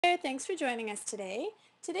There, thanks for joining us today.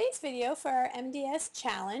 Today's video for our MDS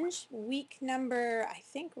challenge, week number, I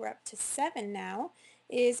think we're up to 7 now,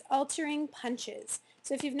 is altering punches.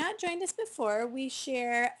 So if you've not joined us before, we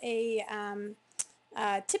share a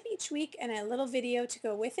tip each week and a little video to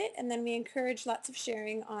go with it, and then we encourage lots of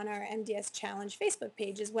sharing on our MDS challenge Facebook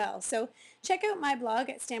page as well. So check out my blog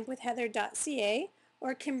at stampwithheather.ca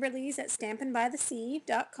or Kimberly's at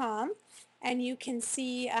stampinbythesea.com, and you can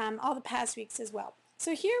see all the past weeks as well.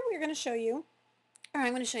 So here we're going to show you, or I'm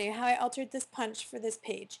going to show you how I altered this punch for this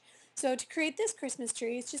page. So to create this Christmas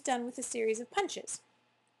tree, it's just done with a series of punches.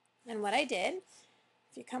 And what I did,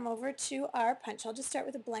 if you come over to our punch, I'll just start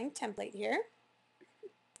with a blank template here.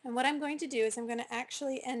 And what I'm going to do is I'm going to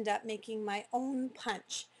actually end up making my own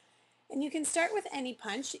punch. And you can start with any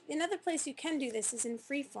punch. Another place you can do this is in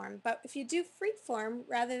freeform, but if you do freeform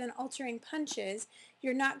rather than altering punches,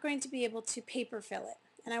 you're not going to be able to paper fill it.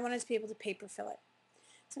 And I wanted to be able to paper fill it.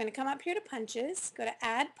 So I'm going to come up here to punches, go to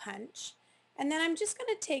add punch, and then I'm just going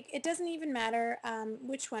to take, it doesn't even matter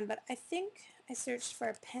which one, but I think I searched for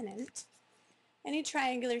a pennant. Any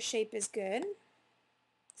triangular shape is good.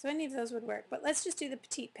 So any of those would work, but let's just do the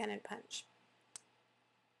petite pennant punch.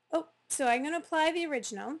 Oh, so I'm going to apply the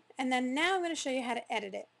original, and then now I'm going to show you how to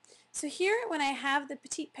edit it. So here, when I have the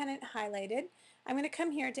petite pennant highlighted, I'm going to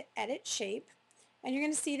come here to edit shape, and you're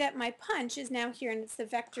going to see that my punch is now here, and it's the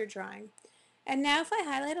vector drawing. And now if I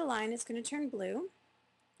highlight a line, it's going to turn blue,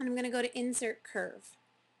 and I'm going to go to insert curve.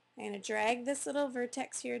 I'm going to drag this little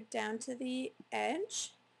vertex here down to the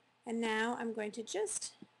edge, and now I'm going to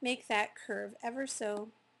just make that curve ever so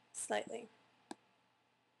slightly.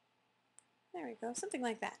 There we go, something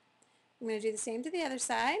like that. I'm going to do the same to the other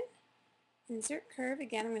side. Insert curve.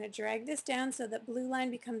 Again, I'm going to drag this down so that blue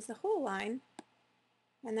line becomes the whole line,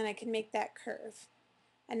 and then I can make that curve.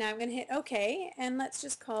 And now I'm going to hit OK, and let's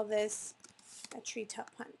just call this a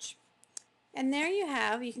treetop punch. And there you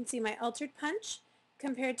have, you can see my altered punch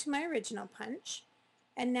compared to my original punch.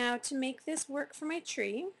 And now to make this work for my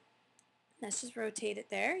tree, let's just rotate it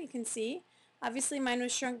there. You can see, obviously mine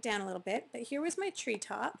was shrunk down a little bit, but here was my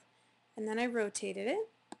treetop, and then I rotated it.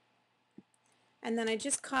 And then I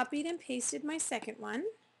just copied and pasted my second one.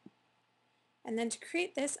 And then to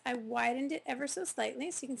create this, I widened it ever so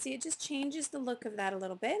slightly, so you can see it just changes the look of that a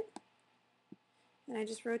little bit. And I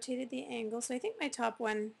just rotated the angle, so I think my top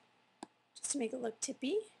one, just to make it look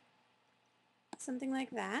tippy, something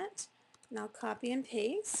like that. And I'll copy and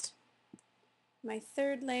paste. My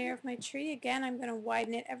third layer of my tree, again, I'm going to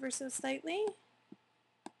widen it ever so slightly.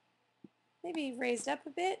 Maybe raised up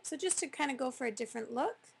a bit, so just to kind of go for a different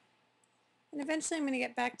look. And eventually I'm going to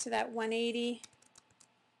get back to that 180.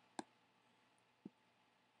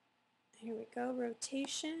 Here we go,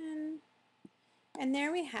 rotation. And there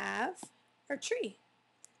we have our tree.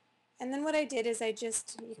 And then what I did is you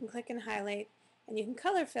can click and highlight, and you can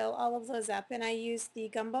color fill all of those up, and I used the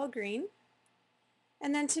gumball green.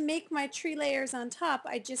 And then to make my tree layers on top,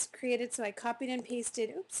 I just created, so I copied and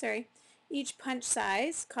pasted, each punch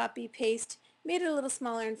size, copy, paste, made it a little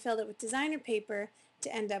smaller and filled it with designer paper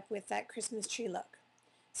to end up with that Christmas tree look.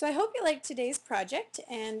 So I hope you liked today's project,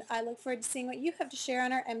 and I look forward to seeing what you have to share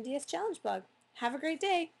on our MDS Challenge blog. Have a great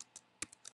day!